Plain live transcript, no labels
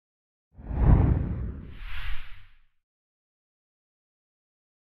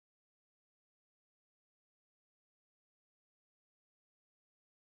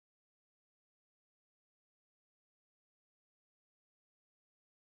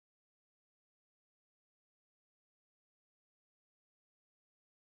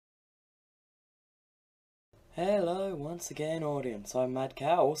Hello once again audience, I'm Mad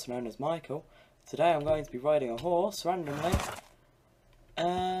Cow, also known as Michael. Today I'm going to be riding a horse randomly,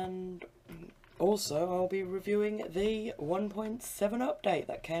 and also I'll be reviewing the 1.7 update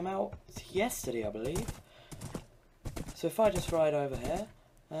that came out yesterday, I believe. So if I just ride over here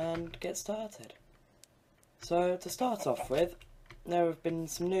and get started. So to start off with, there have been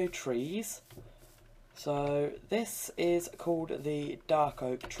some new trees. So this is called the dark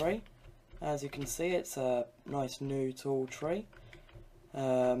oak tree. As you can see, it's a nice new tall tree.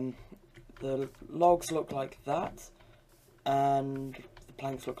 The logs look like that, and the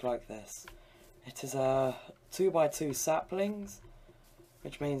planks look like this. It is a 2x2 saplings,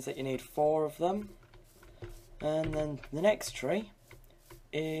 which means that you need 4 of them. And then the next tree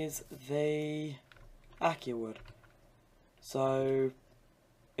is the acacia wood. So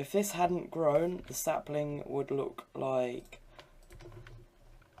if this hadn't grown, the sapling would look like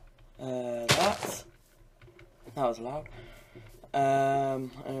that was loud.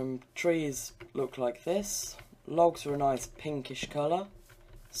 Trees look like this. Logs are a nice pinkish colour.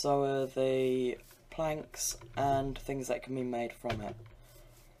 So are the planks and things that can be made from it.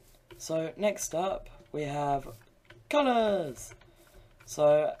 So next up we have colours.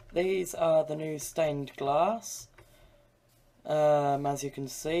 So these are the new stained glass. As you can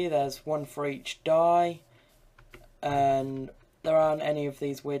see, there's one for each dye, and there aren't any of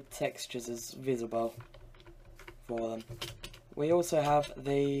these weird textures as visible for them. We also have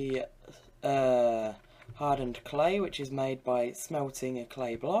the hardened clay, which is made by smelting a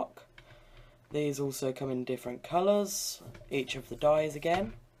clay block. These also come in different colours, each of the dyes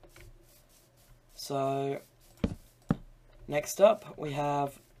again. So next up we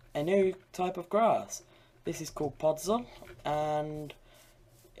have a new type of grass. This is called podzol, and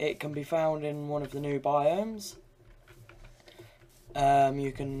it can be found in one of the new biomes.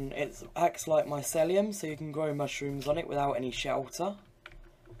 It acts like mycelium, so you can grow mushrooms on it without any shelter.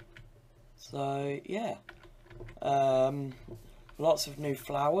 So yeah, lots of new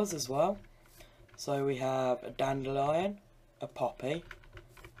flowers as well. So we have a dandelion, a poppy,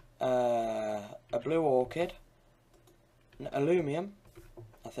 a blue orchid, an allumium,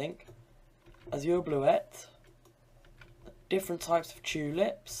 I think, azure bluette, different types of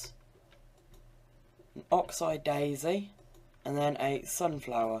tulips, an oxeye daisy, and then a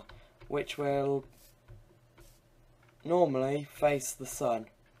sunflower, which will normally face the sun.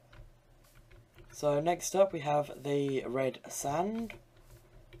 So next up we have the red sand.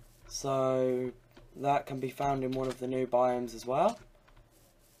 So that can be found in one of the new biomes as well.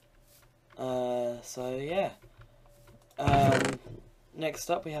 So yeah.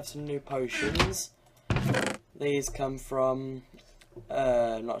 Next up we have some new potions. These come from,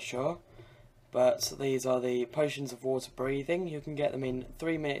 not sure. But these are the potions of water breathing. You can get them in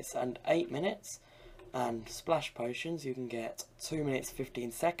 3 minutes and 8 minutes. And splash potions you can get 2 minutes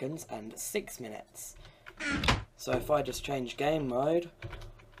 15 seconds and 6 minutes. So if I just change game mode,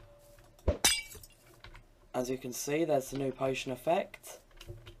 as you can see, there's the new potion effect.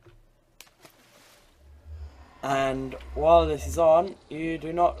 And while this is on, you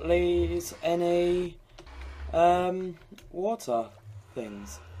do not lose any water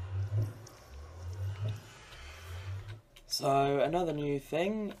things. So another new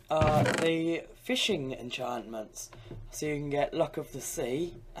thing are the fishing enchantments. So you can get Luck of the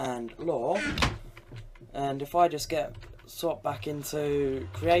Sea and Lore. And if I just swap back into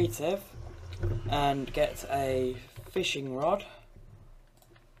creative and get a fishing rod,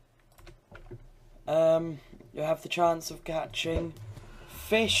 you have the chance of catching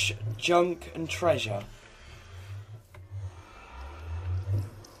fish, junk and treasure.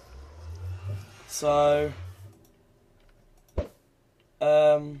 So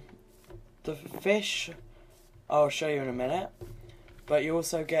the fish I'll show you in a minute, but you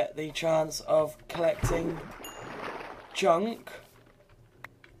also get the chance of collecting junk,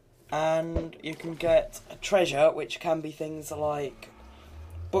 and you can get a treasure, which can be things like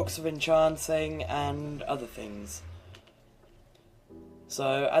books of enchanting and other things.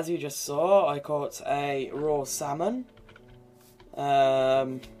 So as you just saw, I caught a raw salmon.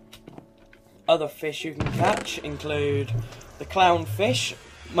 Other fish you can catch include the clownfish,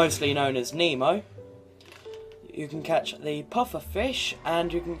 mostly known as Nemo. You can catch the puffer fish,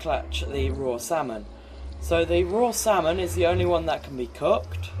 and you can catch the raw salmon. So the raw salmon is the only one that can be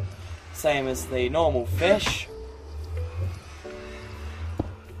cooked, same as the normal fish.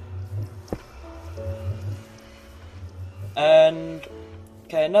 And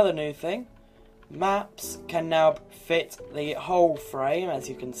okay, another new thing, maps can now fit the whole frame, as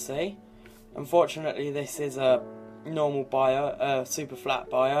you can see. Unfortunately, this is a normal super flat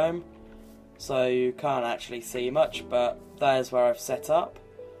biome, so you can't actually see much, but there's where I've set up.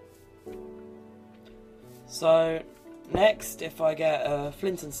 So next, if I get a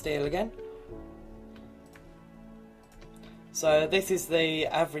flint and steel again, so this is the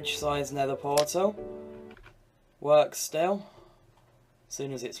average size nether portal. Works still, as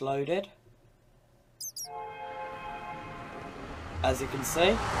soon as it's loaded. As you can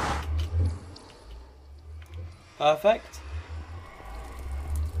see. Perfect.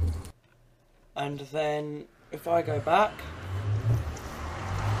 And then if I go back,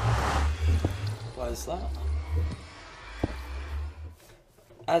 close that.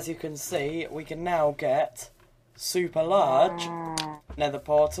 As you can see, we can now get super large nether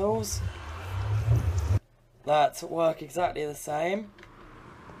portals that work exactly the same.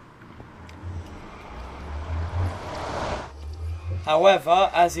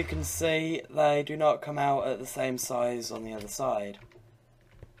 However, as you can see, they do not come out at the same size on the other side.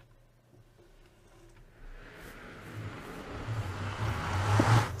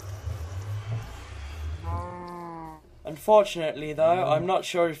 Unfortunately though, I'm not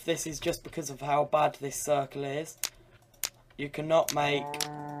sure if this is just because of how bad this circle is. You cannot make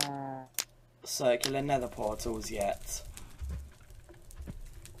circular nether portals yet.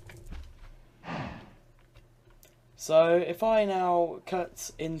 So if I now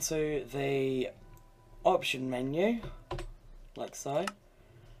cut into the option menu, like so,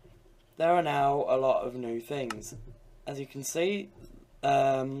 there are now a lot of new things. As you can see,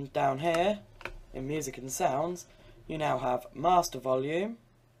 down here in music and sounds, you now have master volume.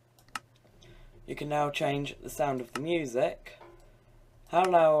 You can now change the sound of the music, how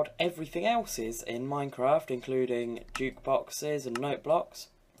loud everything else is in Minecraft, including jukeboxes and note blocks,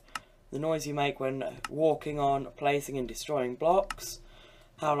 the noise you make when walking on, placing and destroying blocks,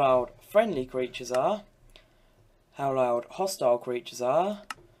 how loud friendly creatures are, how loud hostile creatures are,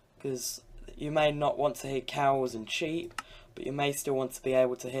 because you may not want to hear cows and sheep, but you may still want to be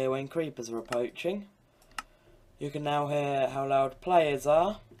able to hear when creepers are approaching. You can now hear how loud players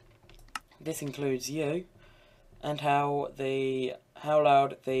are, this includes you, and how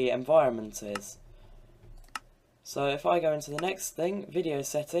loud the environment is. So if I go into the next thing, video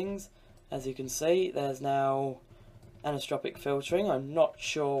settings, as you can see, there's now anisotropic filtering. I'm not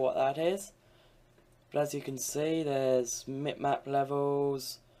sure what that is, but as you can see, there's map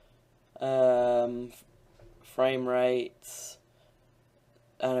levels, frame rates,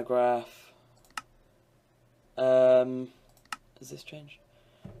 anagraph. Has this changed?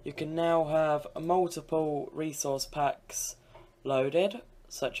 You can now have multiple resource packs loaded,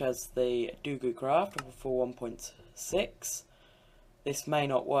 such as the Dugu Craft for 1.6. This may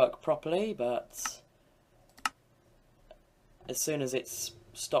not work properly, but as soon as it's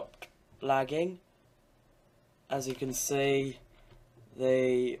stopped lagging, as you can see,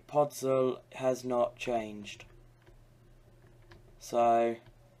 the podzol has not changed. So,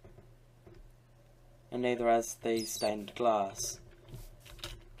 and neither has the stained glass.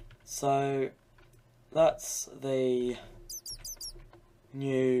 So that's the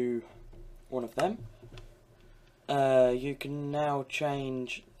new one of them. You can now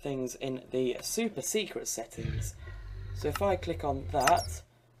change things in the super secret settings. So if I click on that,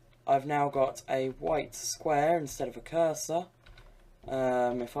 I've now got a white square instead of a cursor.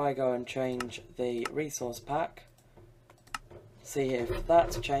 If I go and change the resource pack, see if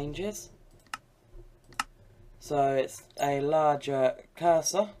that changes. So it's a larger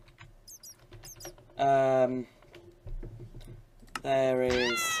cursor. There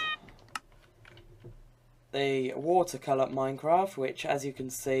is the watercolour Minecraft, which as you can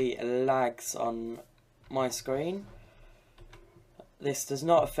see lags on my screen. This does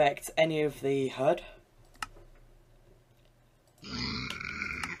not affect any of the HUD.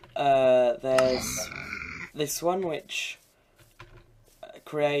 There's this one which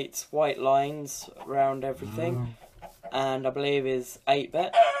creates white lines around everything, and I believe is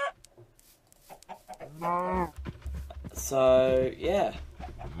 8-bit. So yeah,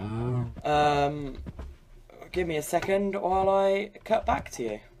 give me a second while I cut back to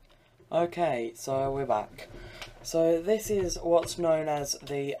you. Okay, so we're back. So this is what's known as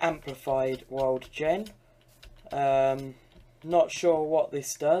the amplified world gen. Not sure what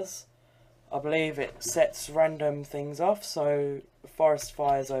this does. I believe it sets random things off, so forest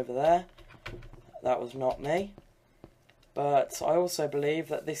fires over there. That was not me. But I also believe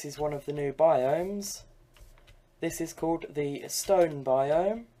that this is one of the new biomes. This is called the stone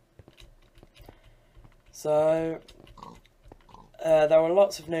biome. So there were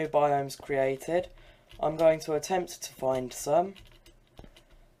lots of new biomes created. I'm going to attempt to find some.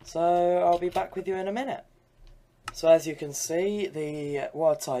 So I'll be back with you in a minute. So as you can see, the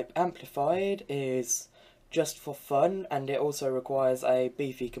wild type amplified is just for fun, and it also requires a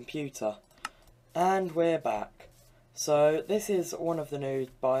beefy computer. And we're back. So this is one of the new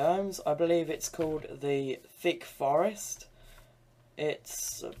biomes. I believe it's called the thick forest.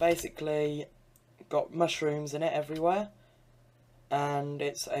 It's basically got mushrooms in it everywhere, and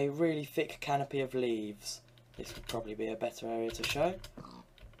it's a really thick canopy of leaves. This would probably be a better area to show.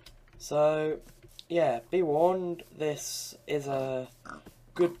 So yeah, be warned, this is a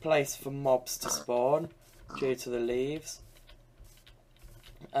good place for mobs to spawn due to the leaves.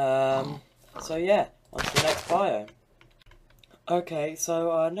 So yeah, on to the next biome. Okay,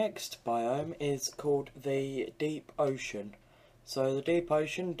 so our next biome is called the Deep Ocean. So the Deep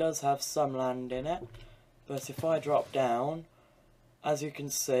Ocean does have some land in it, but if I drop down, as you can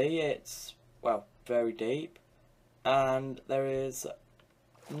see, it's, well, very deep, and there is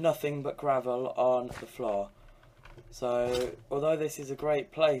nothing but gravel on the floor. So although this is a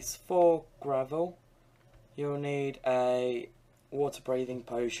great place for gravel, you'll need a water breathing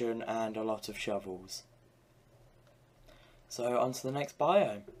potion and a lot of shovels. So on to the next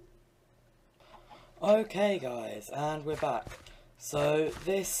biome. Okay guys, and we're back. So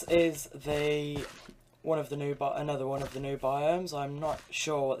this is another one of the new biomes. I'm not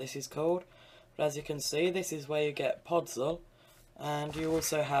sure what this is called, but as you can see, this is where you get Podzol, and you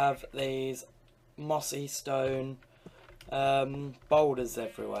also have these mossy stone boulders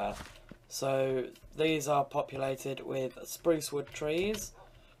everywhere. So these are populated with spruce wood trees.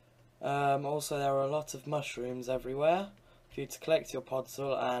 Also there are a lot of mushrooms everywhere for you to collect your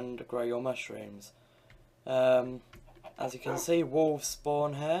Podzol and grow your mushrooms. As you can see, wolves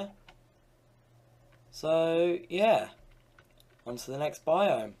spawn here. So yeah, on to the next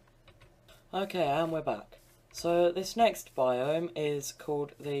biome. Okay, and we're back. So this next biome is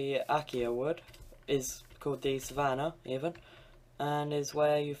called the Akia Wood, is called the Savannah even, and is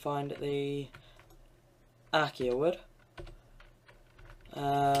where you find the Akia Wood.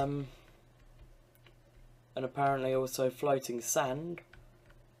 And apparently also floating sand.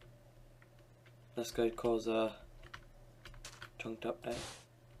 Let's go cause a chunked update.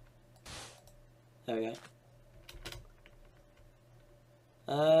 There we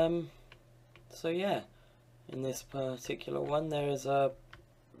go. So yeah, in this particular one there is a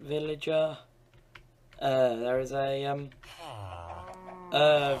villager. There is a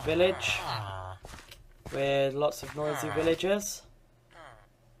village with lots of noisy villagers.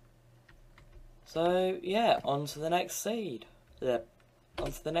 So yeah, on to the next seed.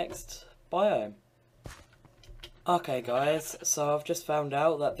 On to the next biome. Okay guys, so I've just found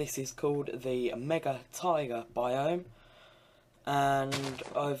out that this is called the Mega Tiger biome, and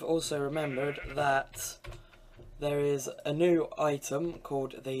I've also remembered that there is a new item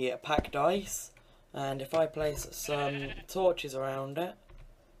called the Packed Ice, and if I place some torches around it,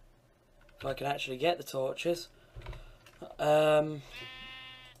 if I can actually get the torches,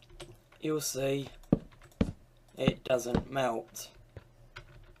 you'll see it doesn't melt.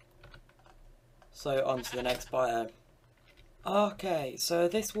 So on to the next biome. Okay, so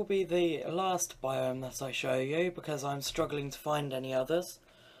this will be the last biome that I show you because I'm struggling to find any others.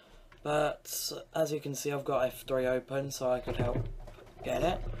 But as you can see, I've got F3 open so I could help get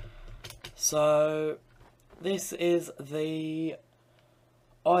it. So this is the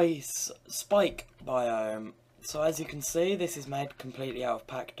Ice Spike biome. So as you can see, this is made completely out of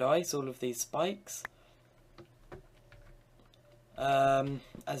packed ice, all of these spikes.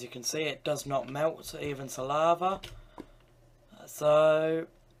 As you can see, it does not melt even to lava. So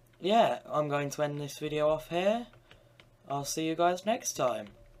yeah, I'm going to end this video off here. I'll see you guys next time.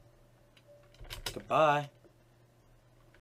 Goodbye.